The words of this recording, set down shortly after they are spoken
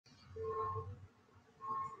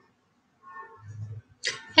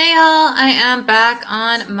Hey y'all, I am back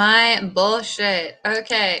on my bullshit.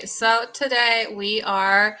 Okay, so today we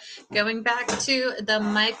are going back to the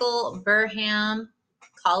Michael Burham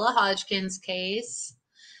Kala Hodgkins case.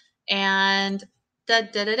 And da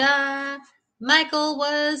da da da, Michael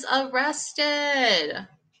was arrested.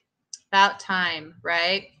 About time,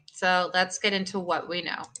 right? So let's get into what we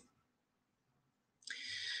know.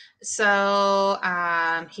 So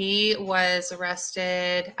he was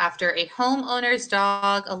arrested after a homeowner's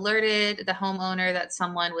dog alerted the homeowner that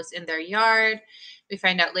someone was in their yard. We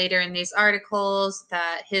find out later in these articles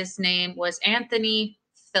that his name was Anthony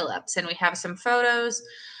Phillips, and we have some photos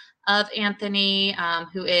of Anthony,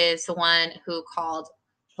 who is the one who called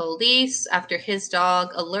police after his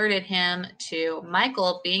dog alerted him to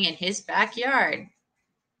Michael being in his backyard.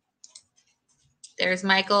 There's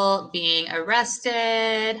Michael being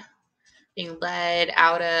arrested, being led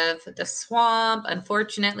out of the swamp.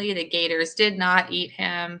 Unfortunately, the gators did not eat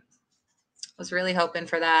him. Was really hoping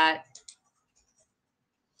for that.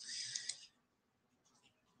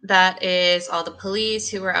 That is all the police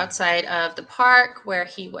who were outside of the park where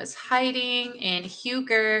he was hiding in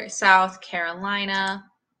Huger, South Carolina.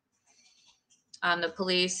 The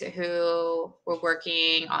police who were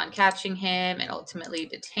working on catching him and ultimately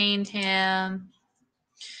detained him.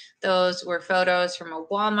 Those were photos from a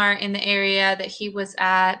Walmart in the area that he was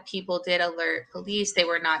at. People did alert police. They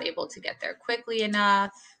were not able to get there quickly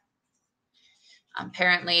enough.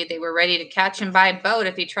 Apparently, they were ready to catch him by boat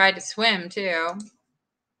if he tried to swim, too.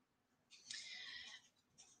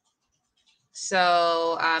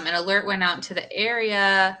 So an alert went out to the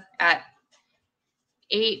area at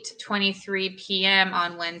 8:23 p.m.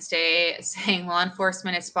 on Wednesday, saying law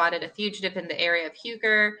enforcement has spotted a fugitive in the area of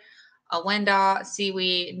Huger, Wendaw,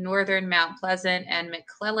 Seaweed, Northern Mount Pleasant, and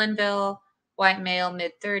McClellanville. White male,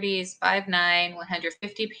 mid-30s, 5'9",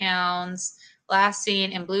 150 pounds. Last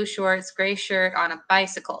seen in blue shorts, gray shirt, on a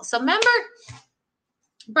bicycle. So remember,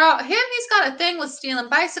 bro, he's got a thing with stealing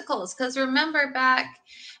bicycles. Because remember back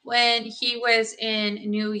when he was in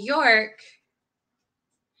New York,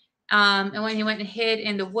 and when he went and hid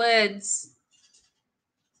in the woods,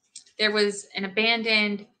 there was an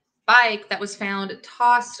abandoned bike that was found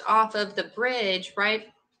tossed off of the bridge right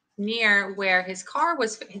near where his truck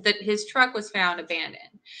was found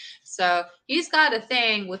abandoned. So he's got a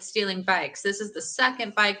thing with stealing bikes. This is the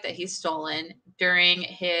second bike that he's stolen during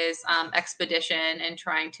his expedition and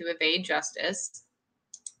trying to evade justice.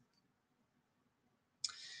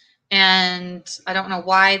 And I don't know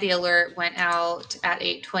why the alert went out at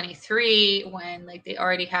 8:23 when they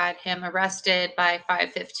already had him arrested by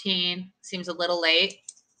 5:15. Seems a little late.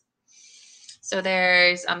 So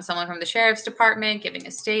there's someone from the sheriff's department giving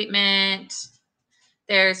a statement.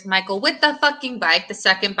 There's Michael with the fucking bike, the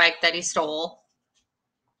second bike that he stole.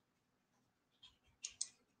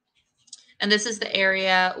 And this is the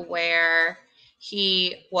area where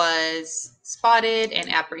he was spotted and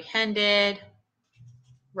apprehended,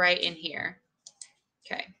 right in here.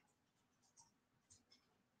 Okay.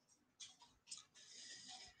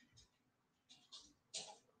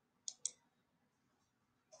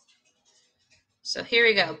 So here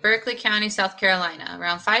we go. Berkeley County, South Carolina.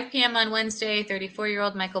 Around 5 p.m. on Wednesday,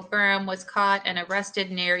 34-year-old Michael Burham was caught and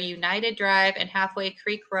arrested near United Drive and Halfway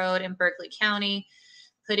Creek Road in Berkeley County,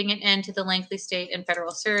 putting an end to the lengthy state and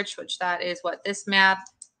federal search, which that is what this map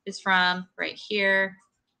is from right here.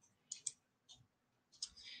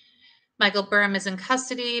 Michael Burham is in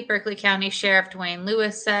custody. Berkeley County Sheriff Dwayne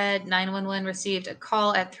Lewis said 911 received a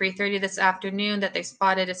call at 3:30 this afternoon that they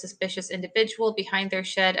spotted a suspicious individual behind their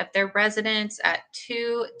shed of their residence at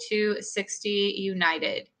 2260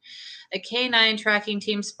 United. A K-9 tracking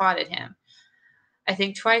team spotted him, I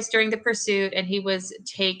think twice during the pursuit, and he was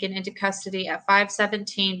taken into custody at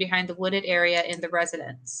 5:17 behind the wooded area in the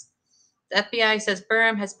residence. The FBI says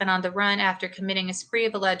Burham has been on the run after committing a spree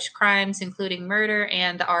of alleged crimes, including murder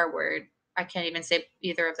and the R word. I can't even say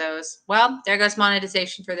either of those. Well, there goes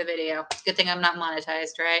monetization for the video. Good thing I'm not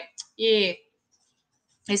monetized, right? Yeah.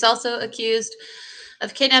 He's also accused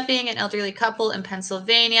of kidnapping an elderly couple in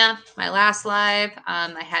Pennsylvania. My last live,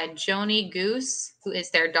 I had Joni Goose, who is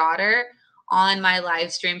their daughter, on my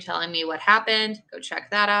live stream telling me what happened. Go check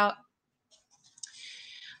that out.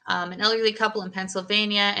 An elderly couple in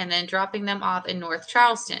Pennsylvania, and then dropping them off in North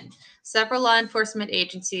Charleston. Several law enforcement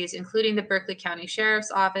agencies, including the Berkeley County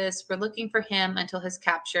Sheriff's Office, were looking for him until his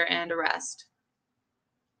capture and arrest.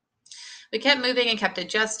 We kept moving and kept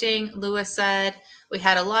adjusting, Lewis said. We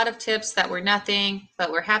had a lot of tips that were nothing,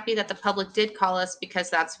 but we're happy that the public did call us because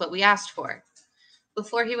that's what we asked for.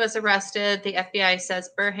 Before he was arrested, the FBI says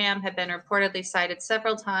Burham had been reportedly cited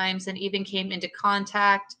several times and even came into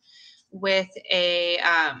contact with a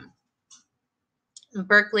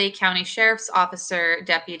Berkeley County Sheriff's Officer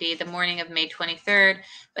deputy the morning of May 23rd,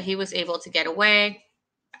 but he was able to get away.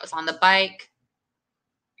 I was on the bike.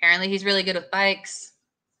 Apparently, he's really good with bikes.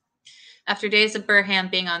 After days of Burham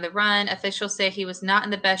being on the run, officials say he was not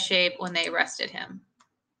in the best shape when they arrested him.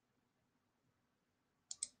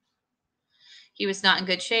 He was not in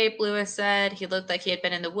good shape, Lewis said. He looked like he had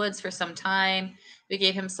been in the woods for some time. We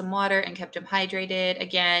gave him some water and kept him hydrated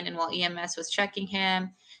again, and while EMS was checking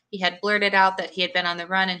him, he had blurted out that he had been on the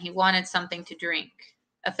run and he wanted something to drink.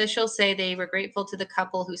 Officials say they were grateful to the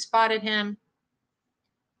couple who spotted him.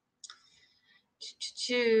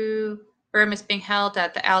 Burham is being held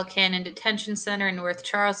at the Al Cannon Detention Center in North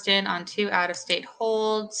Charleston on 2 out-of-state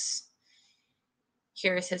holds.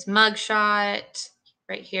 Here's his mugshot.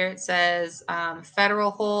 Right here it says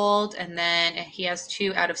federal hold, and then he has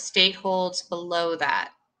 2 out-of-state holds below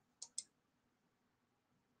that.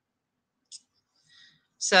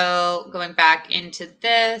 So going back into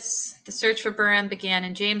this, the search for Burham began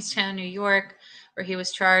in Jamestown, New York, where he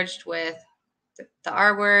was charged with the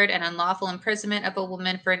R word and unlawful imprisonment of a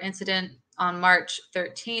woman for an incident on March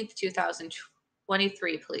 13th,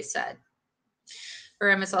 2023, police said.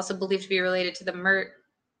 Burham is also believed to be related to the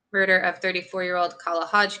murder of 34-year-old Kala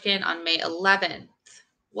Hodgkin on May 11th.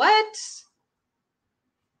 What?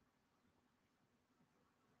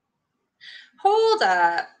 Hold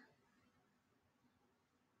up.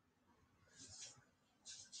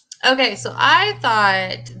 Okay, so I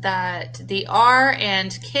thought that the R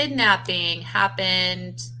and kidnapping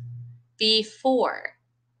happened before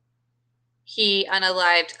he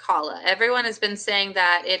unalived Kala. Everyone has been saying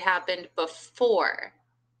that it happened before.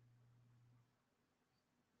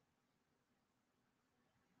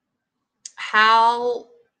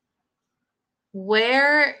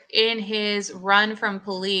 Where in his run from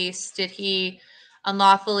police did he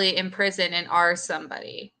unlawfully imprison and R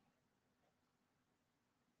somebody?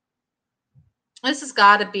 This has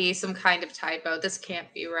got to be some kind of typo. This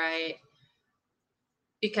can't be right.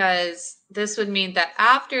 Because this would mean that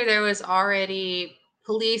after there was already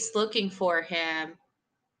police looking for him,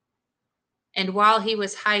 and while he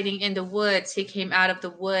was hiding in the woods, he came out of the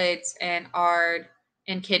woods and R'd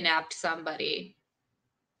and kidnapped somebody.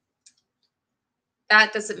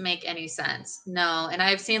 That doesn't make any sense. No. And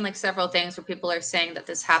I've seen like several things where people are saying that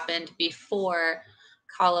this happened before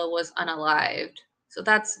Kala was unalived. So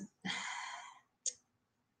that's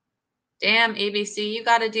damn, ABC, you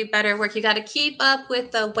got to do better work. You got to keep up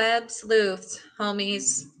with the web sleuths,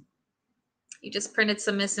 homies. You just printed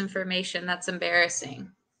some misinformation. That's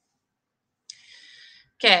embarrassing.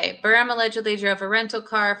 Okay, Burham allegedly drove a rental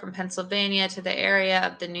car from Pennsylvania to the area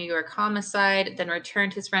of the New York homicide, then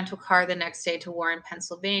returned his rental car the next day to Warren,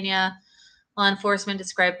 Pennsylvania. Law enforcement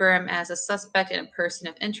described Burham as a suspect and a person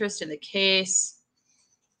of interest in the case.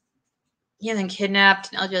 He then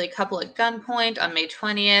kidnapped an elderly couple at gunpoint on May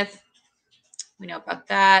 20th. We know about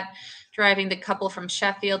that. Driving the couple from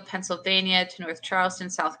Sheffield, Pennsylvania to North Charleston,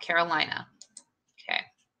 South Carolina. Okay.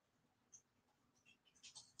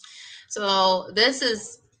 So this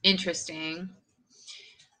is interesting.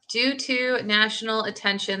 Due to national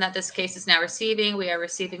attention that this case is now receiving, we are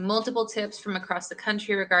receiving multiple tips from across the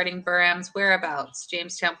country regarding Burham's whereabouts,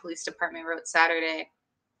 Jamestown Police Department wrote Saturday.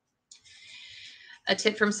 A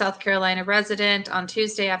tip from South Carolina resident on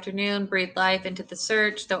Tuesday afternoon breathed life into the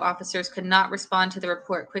search, though officers could not respond to the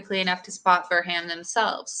report quickly enough to spot Burham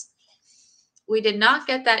themselves. We did not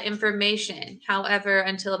get that information, however,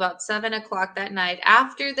 until about 7 o'clock that night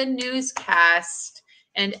after the newscast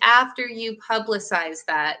and after you publicized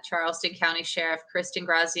that, Charleston County Sheriff Kristen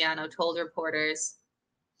Graziano told reporters.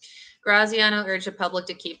 Graziano urged the public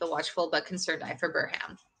to keep a watchful but concerned eye for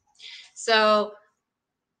Burham. So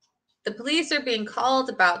the police are being called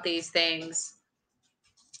about these things,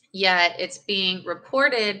 yet it's being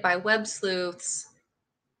reported by web sleuths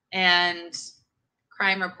and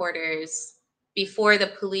crime reporters before the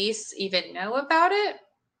police even know about it.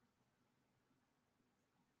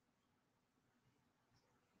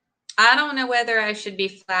 I don't know whether I should be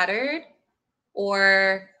flattered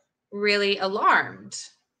or really alarmed.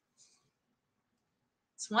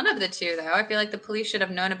 It's one of the two, though. I feel like the police should have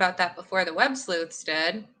known about that before the web sleuths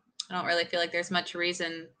did. I don't really feel like there's much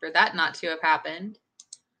reason for that not to have happened.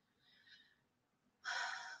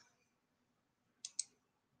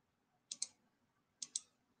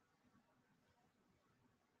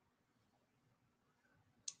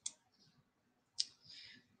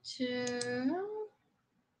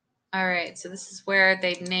 All right, so this is where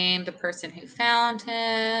they named the person who found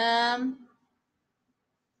him.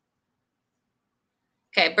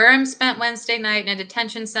 Okay, Burham spent Wednesday night in a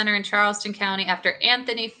detention center in Charleston County after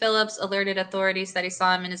Anthony Phillips alerted authorities that he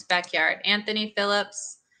saw him in his backyard. Anthony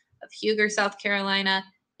Phillips of Huger, South Carolina,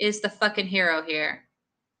 is the fucking hero here.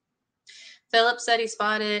 Phillips said he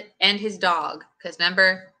spotted, and his dog, because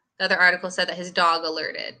remember, the other article said that his dog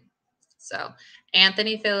alerted. So,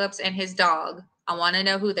 Anthony Phillips and his dog. I want to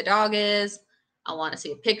know who the dog is. I want to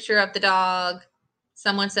see a picture of the dog.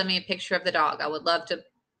 Someone send me a picture of the dog. I would love to.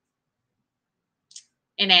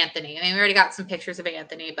 And Anthony. I mean, we already got some pictures of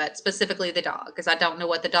Anthony, but specifically the dog, because I don't know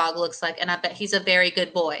what the dog looks like, and I bet he's a very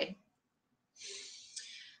good boy.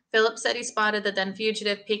 Phillips said he spotted the then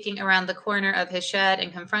fugitive peeking around the corner of his shed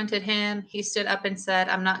and confronted him. He stood up and said,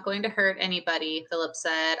 "I'm not going to hurt anybody," Phillips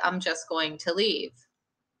said. "I'm just going to leave."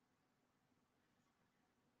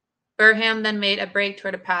 Burham then made a break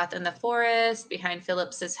toward a path in the forest behind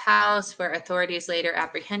Phillips's house, where authorities later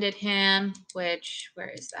apprehended him. Where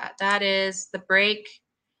is that? That is the break.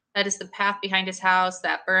 That is the path behind his house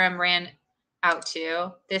that Burham ran out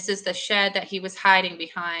to. This is the shed that he was hiding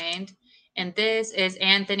behind. And this is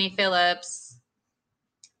Anthony Phillips,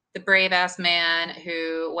 the brave ass man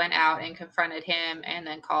who went out and confronted him and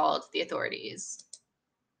then called the authorities.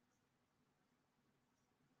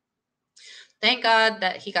 Thank God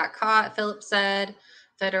that he got caught, Phillips said.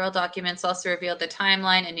 Federal documents also revealed the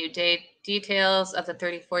timeline and new details of the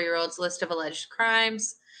 34-year-old's list of alleged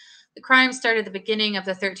crimes. The crime started at the beginning of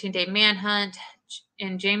the 13-day manhunt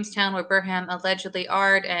in Jamestown, where Burham allegedly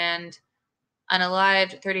arred and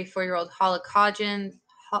unalived 34-year-old Kala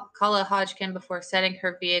Hodgkin before setting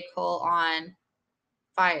her vehicle on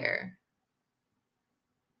fire.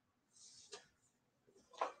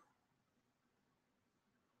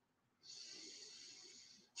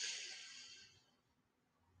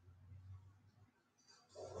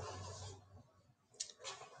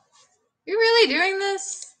 You're really doing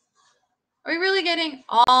this? Are we really getting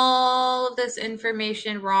all of this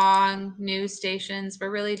information wrong? News stations, we're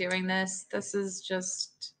really doing this? This is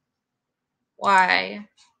just... Why?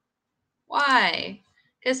 Why?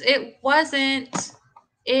 Because it wasn't...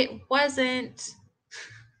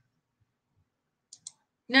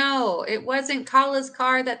 No, it wasn't Kala's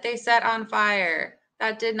car that they set on fire.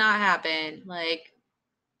 That did not happen. Like,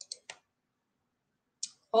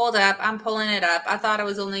 hold up. I'm pulling it up. I thought I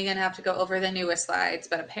was only going to have to go over the newest slides,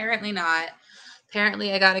 but apparently not.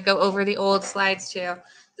 Apparently, I got to go over the old slides too.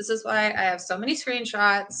 This is why I have so many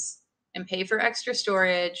screenshots and pay for extra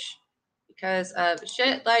storage because of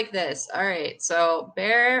shit like this. All right, so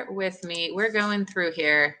bear with me. We're going through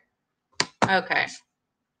here. Okay.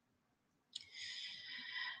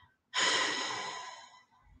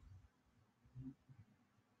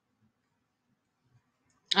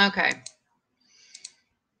 Okay.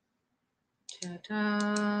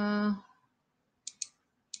 Ta-da.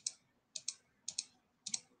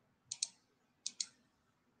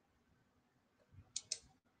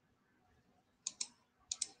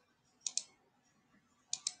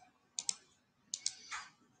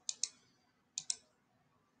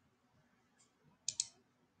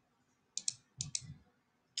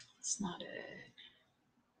 That's not it.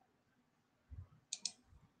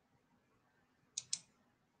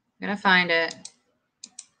 I'm gonna find it.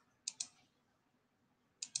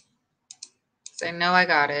 Because I know I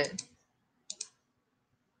got it.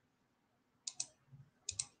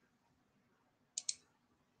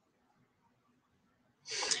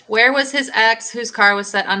 Where was his ex whose car was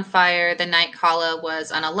set on fire the night Kala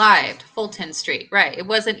was unalived? Fulton Street. Right. It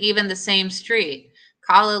wasn't even the same street.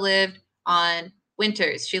 Kala lived on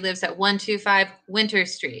Winters. She lives at 125 Winter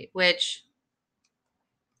Street, which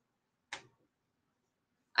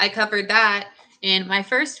I covered that in my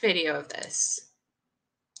first video of this.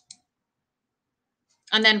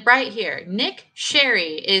 And then right here, Nick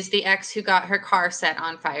Sherry is the ex who got her car set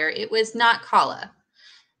on fire. It was not Kala.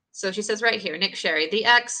 So she says right here, Nick Sherry, the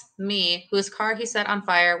ex, me, whose car he set on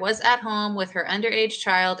fire, was at home with her underage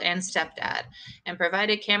child and stepdad and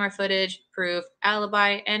provided camera footage, proof,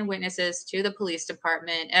 alibi, and witnesses to the police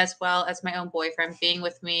department, as well as my own boyfriend being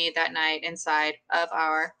with me that night inside of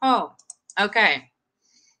our home. Okay.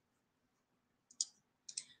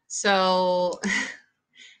 So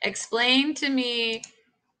explain to me,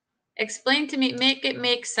 make it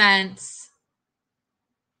make sense.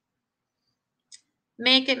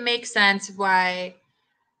 Make it make sense why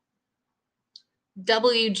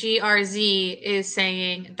WGRZ is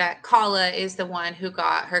saying that Kala is the one who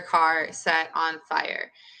got her car set on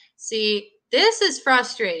fire. See, this is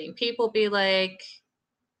frustrating. People be like,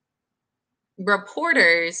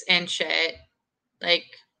 reporters and shit, like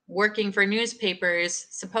working for newspapers,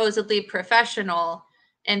 supposedly professional,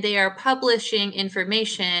 and they are publishing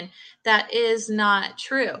information that is not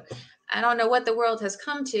true. I don't know what the world has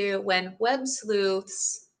come to when web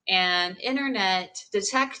sleuths and internet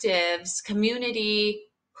detectives, community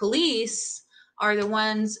police are the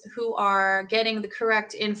ones who are getting the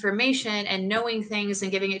correct information and knowing things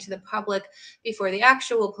and giving it to the public before the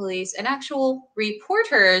actual police and actual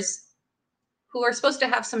reporters who are supposed to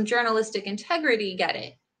have some journalistic integrity get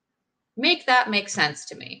it. Make that make sense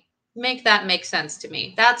to me. Make that make sense to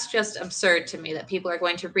me. That's just absurd to me that people are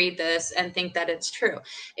going to read this and think that it's true.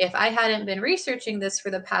 If I hadn't been researching this for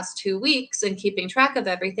the past 2 weeks and keeping track of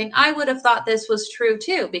everything, I would have thought this was true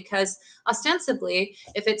too, because ostensibly,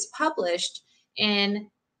 if it's published in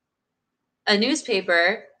a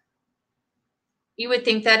newspaper, you would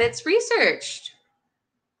think that it's researched.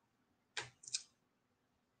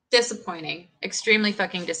 Disappointing. Extremely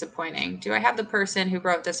fucking disappointing. Do I have the person who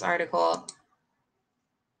wrote this article?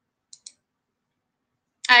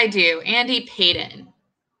 I do. Andy Payton.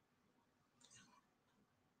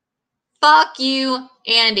 Fuck you,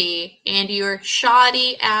 Andy, and your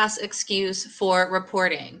shoddy ass excuse for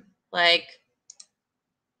reporting. Like,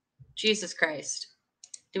 Jesus Christ.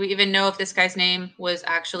 Do we even know if this guy's name was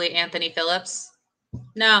actually Anthony Phillips?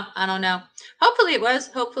 No, I don't know. Hopefully it was.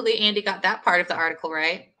 Hopefully Andy got that part of the article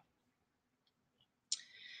right.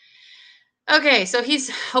 Okay, so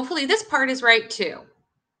hopefully this part is right too.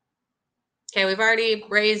 Okay, we've already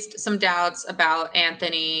raised some doubts about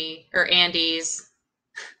Andy's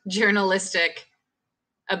journalistic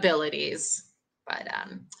abilities, but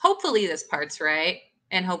hopefully this part's right,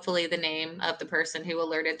 and hopefully the name of the person who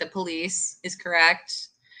alerted the police is correct.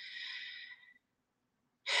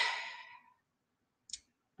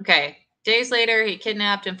 Okay, days later, he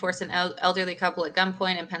kidnapped and forced an elderly couple at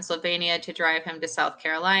gunpoint in Pennsylvania to drive him to South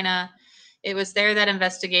Carolina. It was there that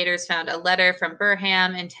investigators found a letter from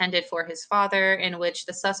Burham intended for his father, in which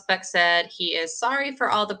the suspect said, "He is sorry for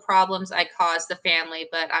all the problems I caused the family,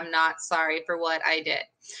 but I'm not sorry for what I did."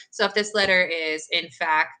 So if this letter is in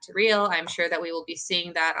fact real, I'm sure that we will be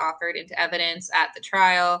seeing that offered into evidence at the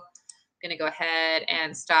trial. I'm going to go ahead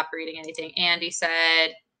and stop reading anything Andy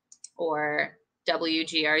said or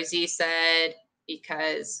WGRZ said,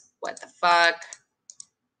 because what the fuck.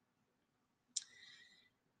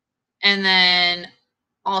 And then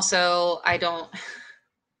also, I don't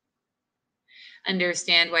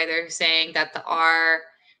understand why they're saying that the R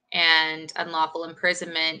and unlawful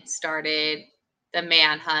imprisonment started the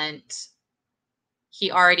manhunt. He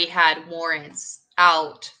already had warrants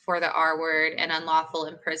out for the R word and unlawful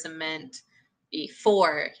imprisonment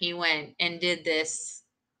before he went and did this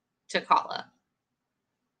to Kala.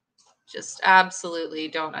 Just absolutely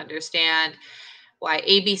don't understand why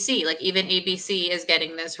ABC, like even ABC is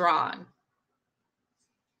getting this wrong.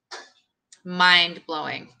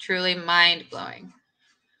 Mind-blowing. Truly mind-blowing.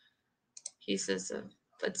 Pieces of,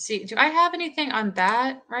 let's see. Do I have anything on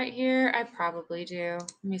that right here? I probably do.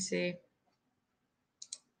 Let me see.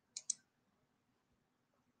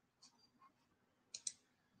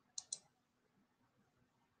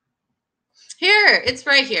 Here, it's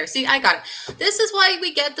right here. See, I got it. This is why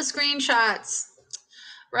we get the screenshots.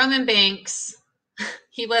 Roman Banks.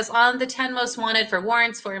 He was on the 10 most wanted for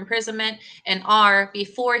warrants for imprisonment and R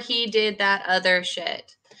before he did that other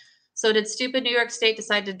shit. So did stupid New York State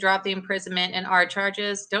decide to drop the imprisonment and R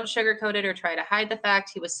charges? Don't sugarcoat it or try to hide the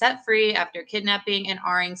fact. He was set free after kidnapping and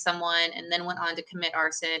R-ing someone and then went on to commit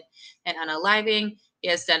arson and unaliving. He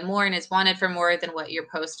has done more and is wanted for more than what your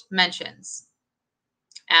post mentions.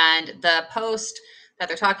 And the post that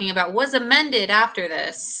they're talking about was amended after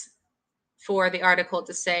this for the article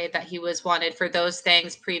to say that he was wanted for those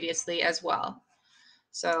things previously as well.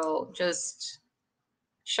 So just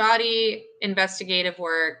shoddy investigative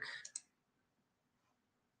work.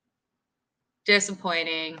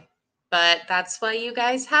 Disappointing, but that's why you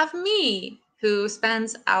guys have me, who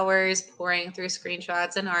spends hours pouring through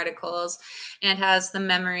screenshots and articles and has the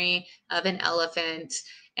memory of an elephant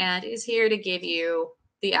and is here to give you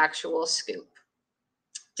the actual scoop.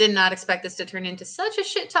 Did not expect this to turn into such a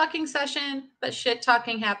shit talking session, but shit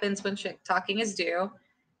talking happens when shit talking is due.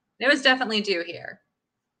 It was definitely due here.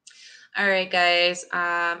 All right, guys,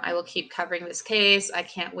 I will keep covering this case. I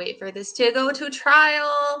can't wait for this to go to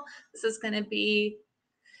trial. This is going to be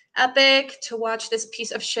epic to watch this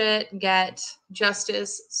piece of shit get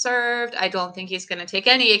justice served. I don't think he's going to take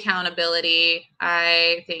any accountability.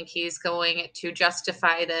 I think he's going to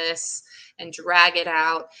justify this and drag it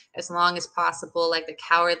out as long as possible, like the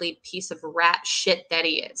cowardly piece of rat shit that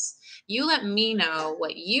he is. You let me know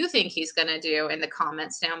what you think he's going to do in the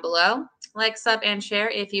comments down below. Like, sub, and share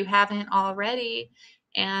if you haven't already.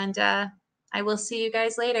 And I will see you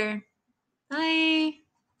guys later. Bye.